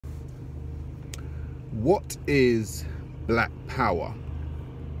What is black power?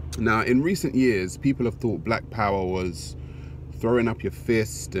 Now, in recent years, people have thought black power was throwing up your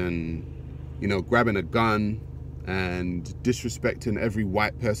fist and, grabbing a gun and disrespecting every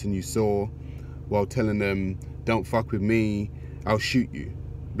white person you saw while telling them, don't fuck with me, I'll shoot you.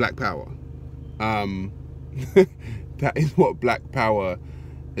 Black power. That is what black power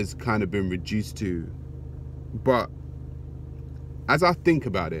has kind of been reduced to. But as I think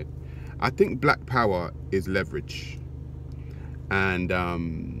about it, I think black power is leverage. And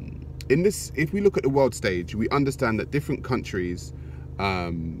in this, if we look at the world stage, we understand that different countries,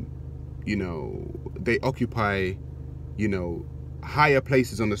 they occupy, higher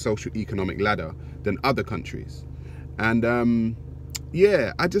places on the social economic ladder than other countries. And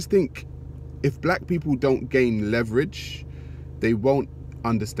I just think if black people don't gain leverage, they won't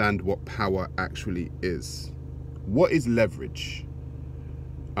understand what power actually is. What is leverage?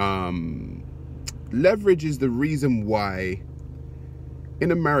 Leverage is the reason why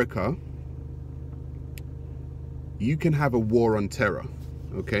in America you can have a war on terror.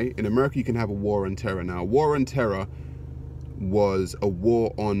 Okay, in America you can have a war on terror. Now, war on terror was a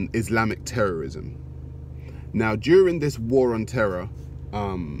war on Islamic terrorism. Now, during this war on terror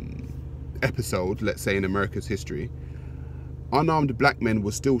episode, let's say in America's history, unarmed black men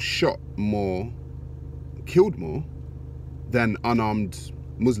were still killed more than unarmed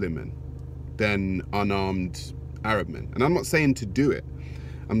Muslim men, than unarmed Arab men. And I'm not saying to do it.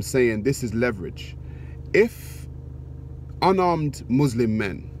 I'm saying this is leverage. If unarmed Muslim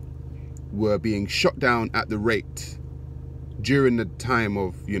men were being shot down at the rate during the time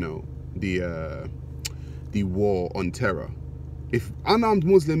of, the war on terror, if unarmed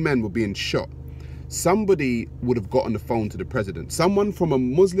Muslim men were being shot, somebody would have got on the phone to the president. Someone from a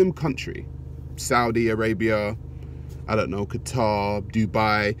Muslim country, Saudi Arabia, I don't know, Qatar,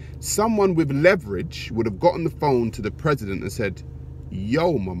 Dubai, someone with leverage would have got on the phone to the president and said,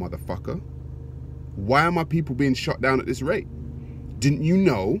 yo, my motherfucker, why are my people being shot down at this rate? Didn't you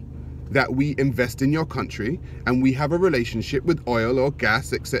know that we invest in your country and we have a relationship with oil or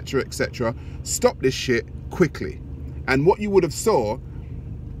gas, etc., etc.? Stop this shit quickly. And what you would have saw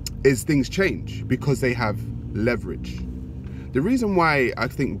is things change because they have leverage. The reason why I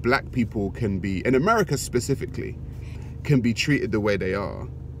think black people can be, in America specifically, can be treated the way they are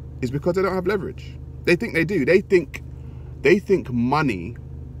is because they don't have leverage. They think they do. They think money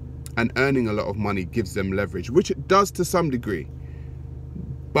and earning a lot of money gives them leverage, which it does to some degree.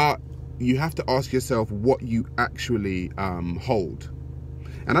 But you have to ask yourself what you actually hold.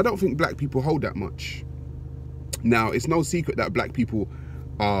 And I don't think black people hold that much. Now, it's no secret that black people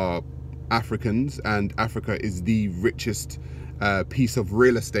are Africans, and Africa is the richest piece of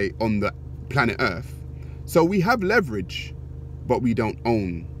real estate on the planet Earth. So we have leverage, but we don't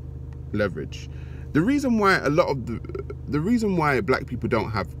own leverage. The reason why the reason why black people don't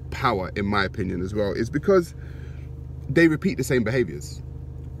have power, in my opinion as well, is because they repeat the same behaviors.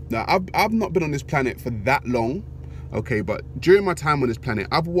 Now, I've not been on this planet for that long, okay, but during my time on this planet,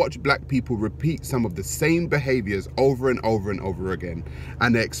 I've watched black people repeat some of the same behaviors over and over and over again,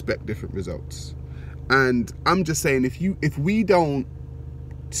 and they expect different results. And I'm just saying, if we don't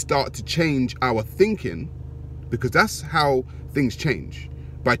start to change our thinking, because that's how things change,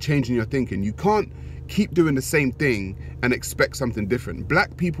 by changing your thinking. You can't keep doing the same thing and expect something different.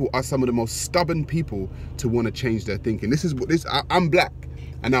 Black people are some of the most stubborn people to want to change their thinking. I'm black,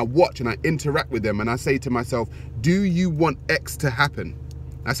 and I watch and I interact with them, and I say to myself, do you want X to happen?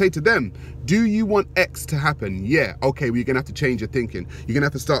 I say to them, do you want X to happen? Yeah, okay, well, you're gonna have to change your thinking. You're gonna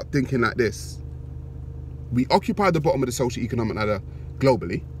have to start thinking like this. We occupy the bottom of the social economic ladder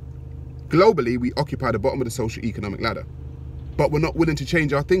globally. Globally, we occupy the bottom of the social economic ladder, but we're not willing to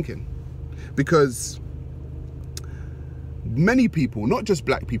change our thinking, because many people, not just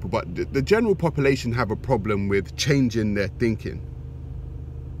black people, but the general population have a problem with changing their thinking.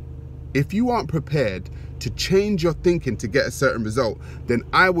 If you aren't prepared to change your thinking to get a certain result, then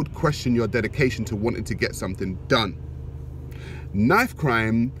I would question your dedication to wanting to get something done. Knife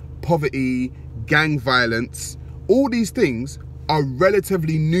crime, poverty, gang violence, all these things are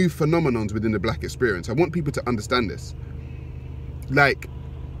relatively new phenomenons within the black experience. I want people to understand this. Like,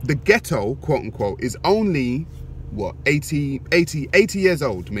 the ghetto, quote unquote, is only, 80 years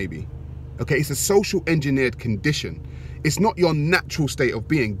old, maybe. Okay, it's a social engineered condition. It's not your natural state of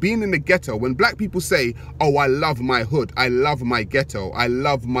being. Being in the ghetto, when black people say, oh, I love my hood, I love my ghetto, I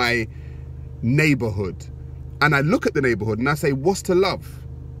love my neighborhood, and I look at the neighborhood and I say, what's to love?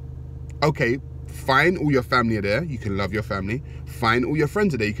 Okay, fine, all your family are there, you can love your family. Fine, all your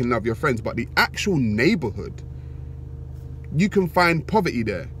friends are there, you can love your friends. But the actual neighborhood, you can find poverty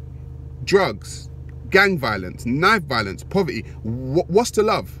there, drugs, gang violence, knife violence, poverty. What's to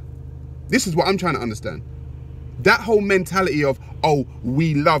love? This is what I'm trying to understand. That whole mentality of, oh,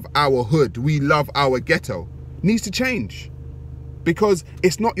 we love our hood, we love our ghetto, needs to change. Because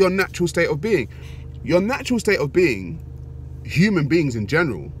it's not your natural state of being. Your natural state of being, human beings in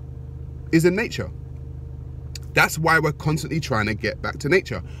general, is in nature. That's why we're constantly trying to get back to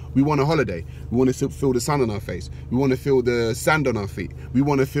nature. We want a holiday. We want to feel the sun on our face. We want to feel the sand on our feet. We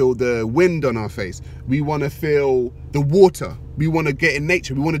want to feel the wind on our face. We want to feel the water. We want to get in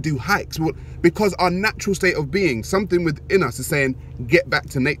nature. We want to do hikes. Because our natural state of being, something within us is saying, get back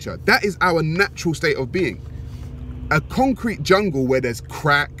to nature. That is our natural state of being. A concrete jungle where there's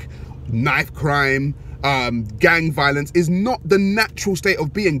crack, knife crime, gang violence is not the natural state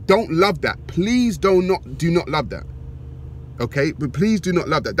of being. Don't love that. Please do not love that. Okay? But please do not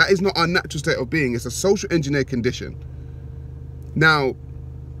love that. That is not our natural state of being. It's a social engineered condition. Now,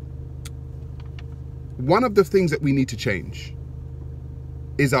 one of the things that we need to change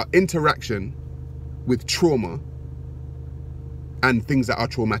is our interaction with trauma and things that are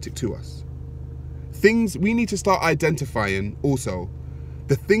traumatic to us. We need to start identifying also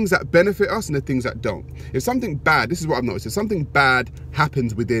the things that benefit us and the things that don't. If something bad, this is what I've noticed, if something bad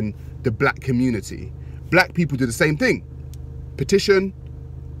happens within the black community, black people do the same thing. Petition,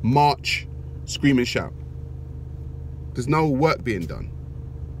 march, scream and shout. There's no work being done.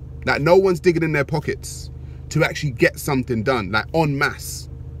 Like, no one's digging in their pockets to actually get something done, like en masse.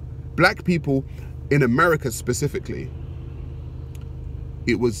 Black people in America specifically,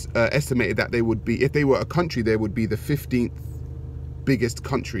 it was estimated that they would be, if they were a country, they would be the 15th biggest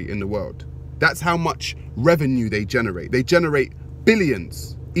country in the world. That's how much revenue they generate. They generate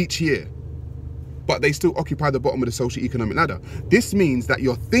billions each year, but they still occupy the bottom of the socio-economic ladder. This means that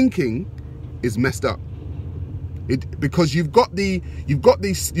your thinking is messed up. Because you've got the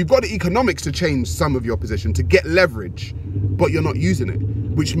economics to change some of your position, to get leverage, but you're not using it,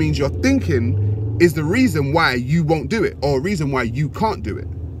 which means your thinking is the reason why you won't do it, or a reason why you can't do it.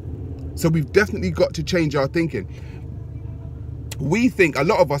 So we've definitely got to change our thinking. A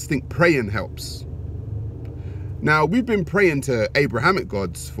lot of us think praying helps. Now, we've been praying to Abrahamic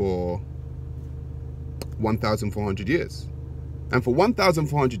gods for 1,400 years. And for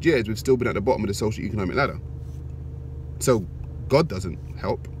 1,400 years, we've still been at the bottom of the socio-economic ladder. So God doesn't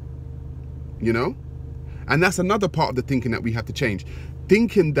help, you know? And that's another part of the thinking that we have to change.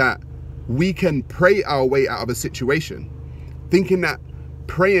 Thinking that we can pray our way out of a situation. Thinking that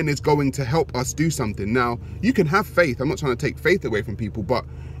praying is going to help us do something. Now, you can have faith. I'm not trying to take faith away from people, but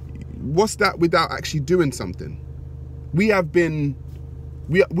what's that without actually doing something? We are one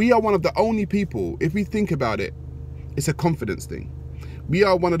of the only people, if we think about it, it's a confidence thing. We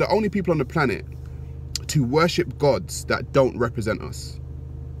are one of the only people on the planet to worship gods that don't represent us.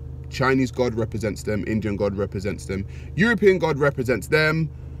 Chinese God represents them, Indian God represents them, European God represents them.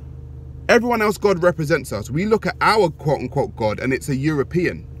 Everyone else God represents us. We look at our quote-unquote God and it's a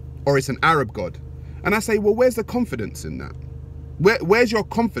European or it's an Arab God. And I say, well, where's the confidence in that? Where's your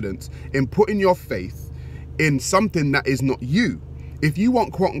confidence in putting your faith in something that is not you? If you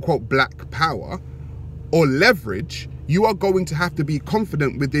want quote-unquote black power or leverage, you are going to have to be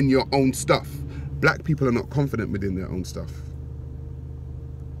confident within your own stuff. Black people are not confident within their own stuff.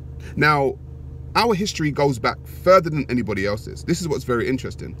 Now, our history goes back further than anybody else's. This is what's very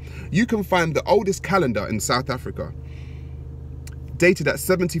interesting. You can find the oldest calendar in South Africa, dated at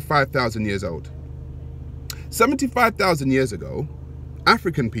 75,000 years old. 75,000 years ago,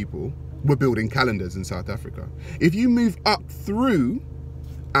 African people were building calendars in South Africa. If you move up through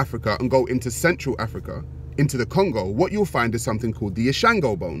Africa and go into Central Africa, into the Congo, what you'll find is something called the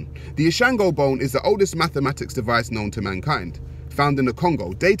Ishango bone. The Ishango bone is the oldest mathematics device known to mankind, found in the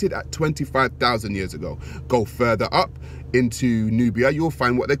Congo, dated at 25,000 years ago. Go further up into Nubia, you'll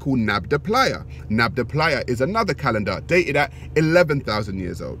find what they call Nabda Playa. Nabda Playa is another calendar dated at 11,000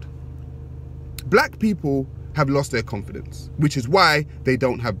 years old. Black people have lost their confidence, which is why they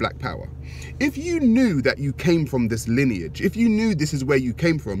don't have black power. If you knew that you came from this lineage, if you knew this is where you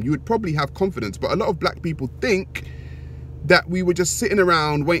came from, you would probably have confidence. But a lot of black people think that we were just sitting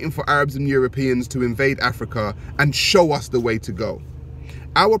around waiting for Arabs and Europeans to invade Africa and show us the way to go.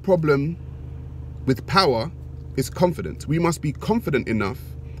 Our problem with power is confidence. We must be confident enough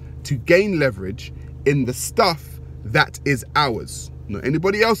to gain leverage in the stuff that is ours, not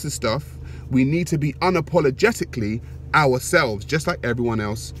anybody else's stuff. We need to be unapologetically ourselves, just like everyone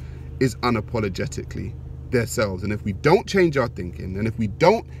else is unapologetically themselves. And if we don't change our thinking, and if we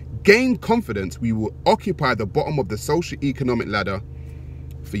don't gain confidence, we will occupy the bottom of the socio-economic ladder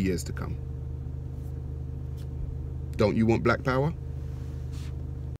for years to come. Don't you want black power?